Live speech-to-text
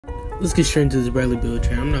Let's get straight into this Bradley Beal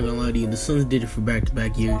trade. I'm not gonna lie to you, the Suns did it for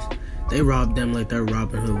back-to-back years. They robbed them like they're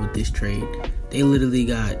Robin Hood with this trade. They literally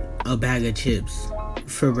got a bag of chips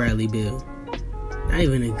for Bradley Beal. Not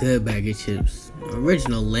even a good bag of chips.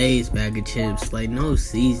 Original Lay's bag of chips. Like, no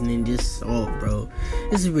seasoning, just salt, bro.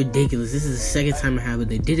 This is ridiculous. This is the second time it happened.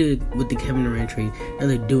 They did it with the Kevin Durant trade. Now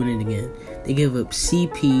they're doing it again. They gave up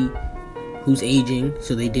CP, who's aging,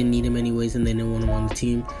 so they didn't need him anyways, and they didn't want him on the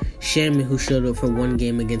team. Shamit, who showed up for one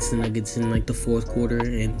game against the Nuggets in like the fourth quarter,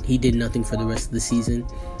 and he did nothing for the rest of the season.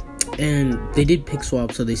 And they did pick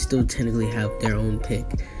swap, so they still technically have their own pick.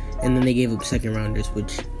 And then they gave up second rounders,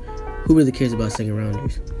 which who really cares about second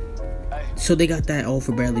rounders? So they got that all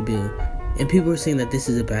for Bradley Beal. And people are saying that this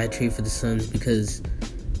is a bad trade for the Suns because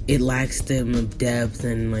it lacks them of depth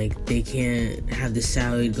and like they can't have the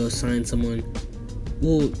salary to go sign someone.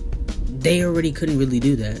 Well, they already couldn't really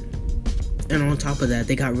do that. And on top of that,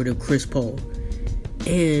 they got rid of Chris Paul.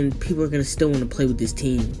 And people are going to still want to play with this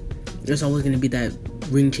team. There's always going to be that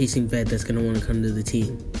ring-chasing vet that's going to want to come to the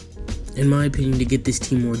team. In my opinion, to get this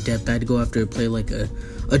team more depth, I'd go after a player like a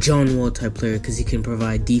John Wall type player because he can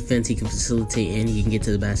provide defense, he can facilitate, and he can get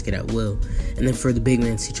to the basket at will. And then for the big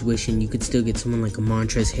man situation, you could still get someone like a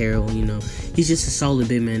Montrezl Harrell, you know. He's just a solid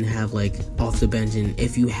big man to have like off the bench, and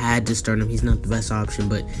if you had to start him, he's not the best option,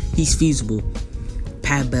 but he's feasible.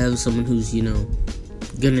 Pat Bev, someone who's, you know,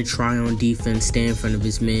 gonna try on defense, stay in front of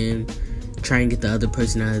his man, try and get the other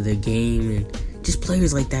person out of their game, and just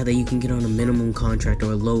players like that you can get on a minimum contract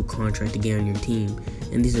or a low contract to get on your team.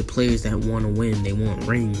 And these are players that want to win. They want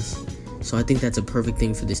rings. So I think that's a perfect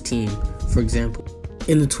thing for this team. For example,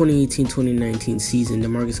 in the 2018-2019 season,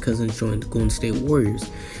 DeMarcus Cousins joined the Golden State Warriors.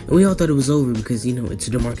 And we all thought it was over because, you know, it's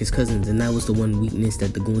DeMarcus Cousins. And that was the one weakness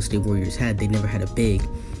that the Golden State Warriors had. They never had a big.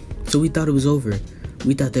 So we thought it was over.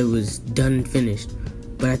 We thought that it was done and finished.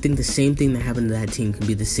 But I think the same thing that happened to that team could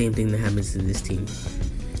be the same thing that happens to this team.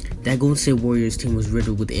 That Golden State Warriors team was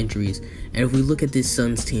riddled with injuries. And if we look at this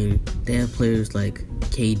Suns team, they have players like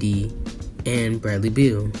KD and Bradley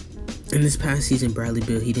Beal. In this past season, Bradley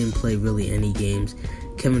Beal, he didn't play really any games.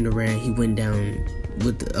 Kevin Durant, he went down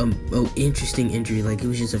with an interesting injury. Like, it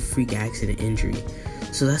was just a freak accident injury.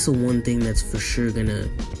 So that's the one thing that's for sure going to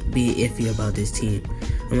be iffy about this team.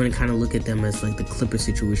 I'm going to kind of look at them as like the Clippers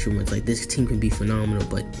situation where it's like this team can be phenomenal,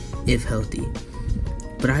 but if healthy.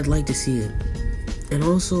 But I'd like to see it. And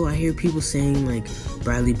also, I hear people saying, like,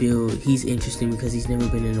 Bradley Beal, he's interesting because he's never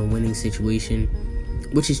been in a winning situation,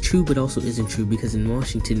 which is true but also isn't true because in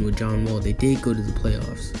Washington with John Wall, they did go to the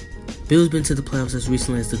playoffs. Beal's been to the playoffs as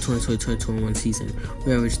recently as the 2020-2021 season, where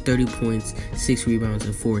he averaged 30 points, 6 rebounds,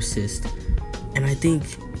 and 4 assists. And I think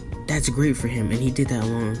that's great for him, and he did that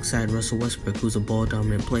alongside Russell Westbrook, who's a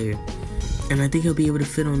ball-dominant player. And I think he'll be able to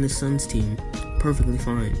fit on this Suns team perfectly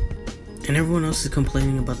fine. And everyone else is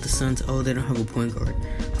complaining about the Suns, oh, they don't have a point guard.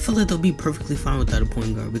 I feel like they'll be perfectly fine without a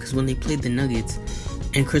point guard because when they played the Nuggets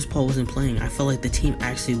and Chris Paul wasn't playing, I felt like the team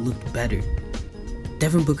actually looked better.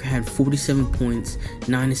 Devin Booker had 47 points,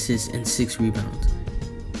 9 assists, and 6 rebounds.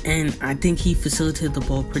 And I think he facilitated the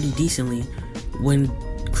ball pretty decently when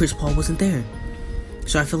Chris Paul wasn't there.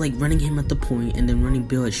 So I feel like running him at the point and then running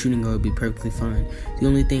Beal at shooting guard would be perfectly fine. The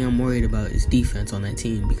only thing I'm worried about is defense on that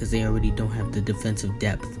team because they already don't have the defensive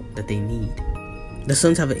depth that they need. The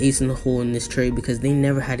Suns have an ace in the hole in this trade because they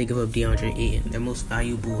never had to give up DeAndre Ayton, their most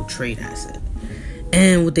valuable trade asset.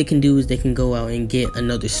 And what they can do is they can go out and get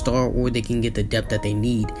another star or they can get the depth that they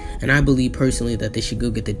need. And I believe personally that they should go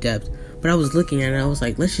get the depth. But I was looking at it and I was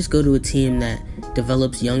like, let's just go to a team that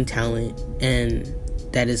develops young talent and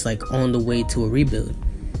that is like on the way to a rebuild.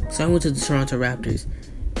 So I went to the Toronto Raptors,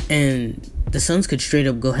 and the Suns could straight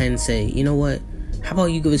up go ahead and say, you know what, how about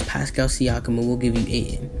you give us Pascal Siakam and we'll give you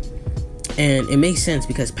Ayton. And it makes sense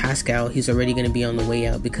because Pascal, he's already going to be on the way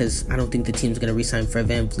out because I don't think the team's going to re-sign Fred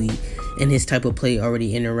VanVleet, and his type of play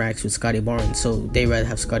already interacts with Scottie Barnes, so they'd rather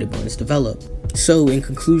have Scottie Barnes develop. So in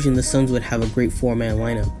conclusion, the Suns would have a great 4-man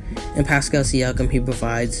lineup. And Pascal Siakam, he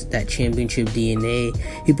provides that championship DNA,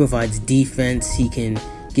 he provides defense, he can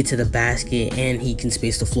get to the basket, and he can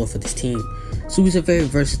space the floor for this team. So he's a very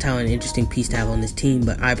versatile and interesting piece to have on this team,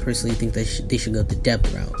 but I personally think that they should go the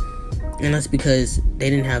depth route. And that's because they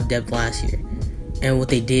didn't have depth last year. And what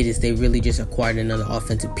they did is they really just acquired another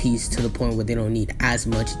offensive piece to the point where they don't need as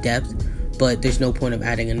much depth, but there's no point of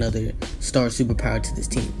adding another star superpower to this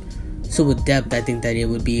team. So with depth, I think that it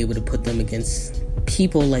would be able to put them against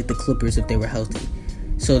people like the Clippers if they were healthy,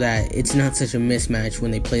 so that it's not such a mismatch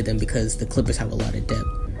when they play them because the Clippers have a lot of depth.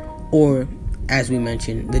 Or, as we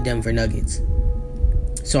mentioned, the Denver Nuggets.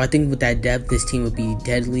 So I think with that depth, this team would be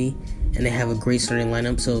deadly, and they have a great starting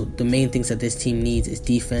lineup. So the main things that this team needs is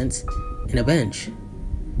defense and a bench.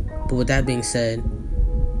 But with that being said,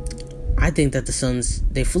 I think that the Suns,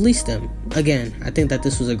 they fleeced them. Again, I think that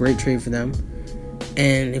this was a great trade for them.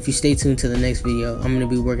 And if you stay tuned to the next video, I'm going to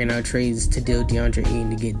be working out trades to deal DeAndre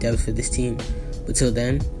Ayton to get depth for this team. But till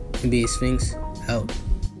then, NBA Sphinx, out.